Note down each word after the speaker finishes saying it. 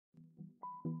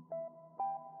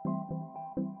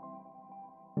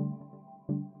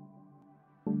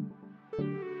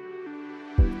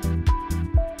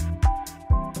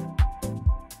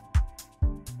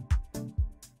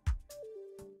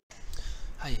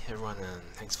everyone, and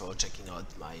thanks for checking out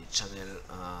my channel.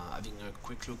 Having a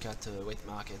quick look at the weight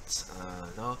market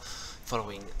now,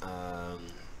 following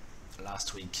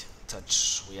last week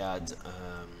touch we had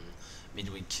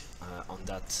midweek on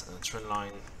that trend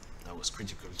line that was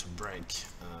critical to break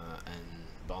and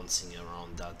bouncing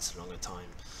around that longer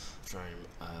time frame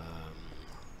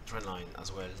trend line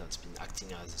as well, that's been acting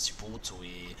as a support. So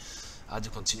we had a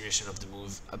continuation of the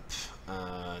move up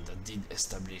that did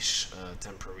establish a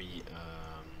temporary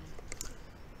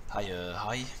higher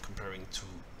high comparing to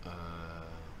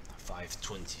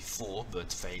 524,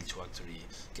 but failed to actually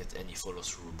get any follow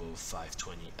through above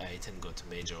 528 and got a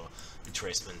major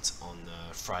retracement on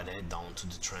Friday down to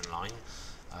the trend line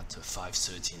at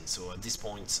 513. So at this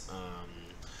point,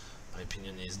 my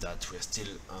opinion is that we're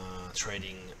still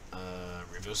trading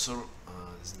reversal.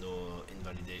 There's no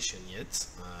invalidation yet,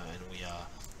 and we are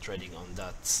trading on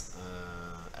that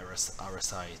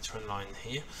RSI trend line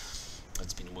here.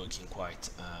 That's been working quite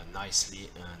nicely,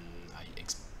 and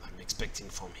I'm expecting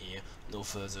from here no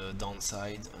further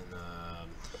downside, and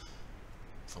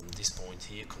from this point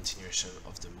here, continuation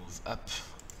of the move up,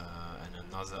 and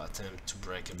another attempt to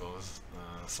break above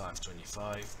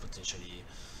 525, potentially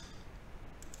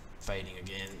failing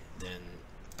again, then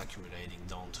accumulating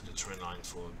down to the trend line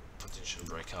for potential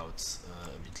breakouts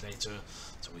a bit later.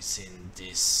 So we've seen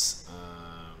this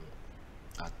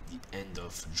at the end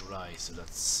of July, so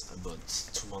that's about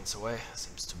 2 months away.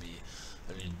 Seems to be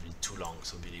a little bit too long,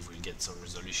 so I believe we'll get some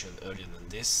resolution earlier than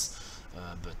this,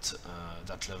 but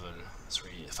that level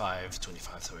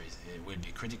 525, sorry, it will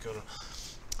be critical.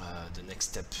 The next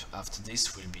step after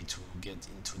this will be to get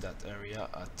into that area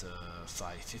at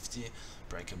 550,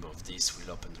 break above this,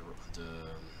 will open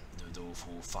the door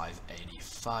for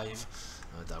 585.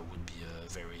 That would be a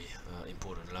very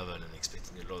important level, and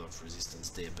expecting a lot of resistance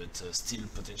there, but still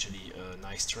potentially a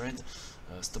nice trade.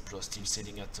 Stop loss still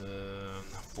sitting at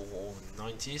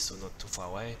 490, so not too far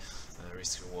away.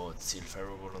 Risk reward still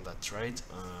favorable on that trade.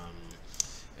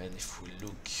 And if we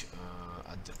look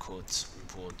at the quote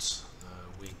report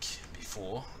week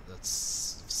before,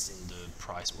 that's seen the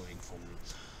price moving from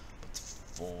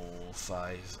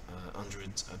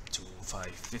 500 up to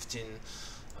 515.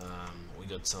 We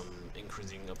got some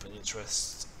increasing open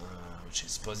interest, which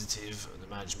is positive. The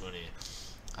managed money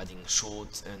adding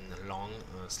short and long,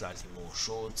 slightly more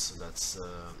short, so that's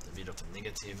a bit of a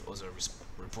negative. Other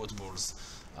reportables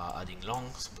are adding long,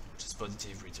 which is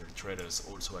positive. Retail traders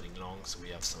also adding long, so we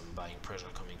have some buying pressure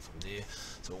coming from there.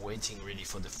 So waiting really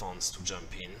for the funds to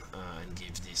jump in and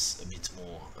give this a bit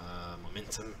more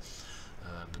momentum,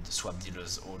 but the swap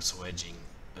dealers also hedging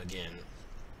again,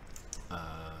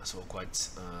 so quite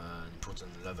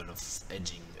important level of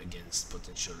hedging against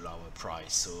potential lower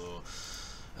price. So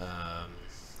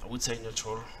I would say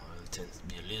neutral. Tend to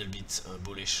be a little bit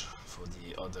bullish for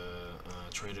the other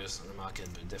traders on the market,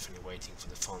 but definitely waiting for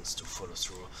the funds to follow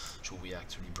through should we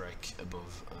actually break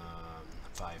above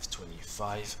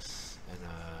 525. And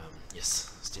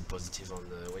yes, still positive on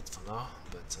the weight for now,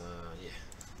 but yeah,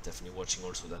 definitely watching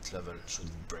also that level. Should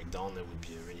it break down, there would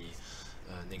be a really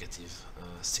negative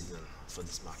signal for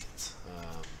this market.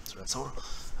 So that's all.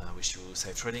 I wish you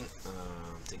safe trading.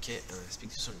 Take care, and speak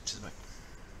to you soon. Cheers, bye.